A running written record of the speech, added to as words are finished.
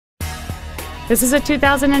This is a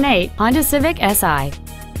 2008 Honda Civic Si.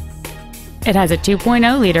 It has a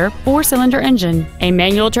 2.0-liter four-cylinder engine, a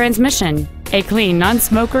manual transmission, a clean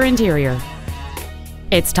non-smoker interior.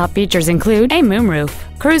 Its top features include a moonroof,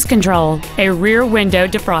 cruise control, a rear window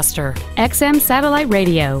defroster, XM satellite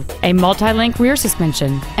radio, a multi-link rear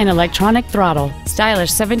suspension, an electronic throttle,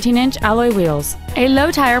 stylish 17-inch alloy wheels, a low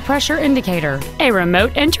tire pressure indicator, a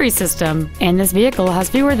remote entry system, and this vehicle has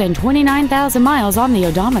fewer than 29,000 miles on the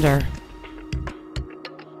odometer.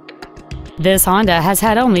 This Honda has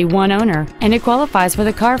had only one owner, and it qualifies for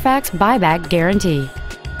the Carfax buyback guarantee.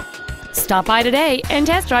 Stop by today and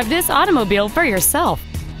test drive this automobile for yourself.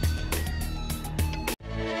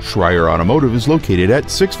 Schrier Automotive is located at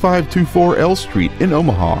 6524 L Street in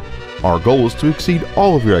Omaha. Our goal is to exceed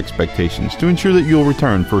all of your expectations to ensure that you'll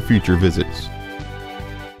return for future visits.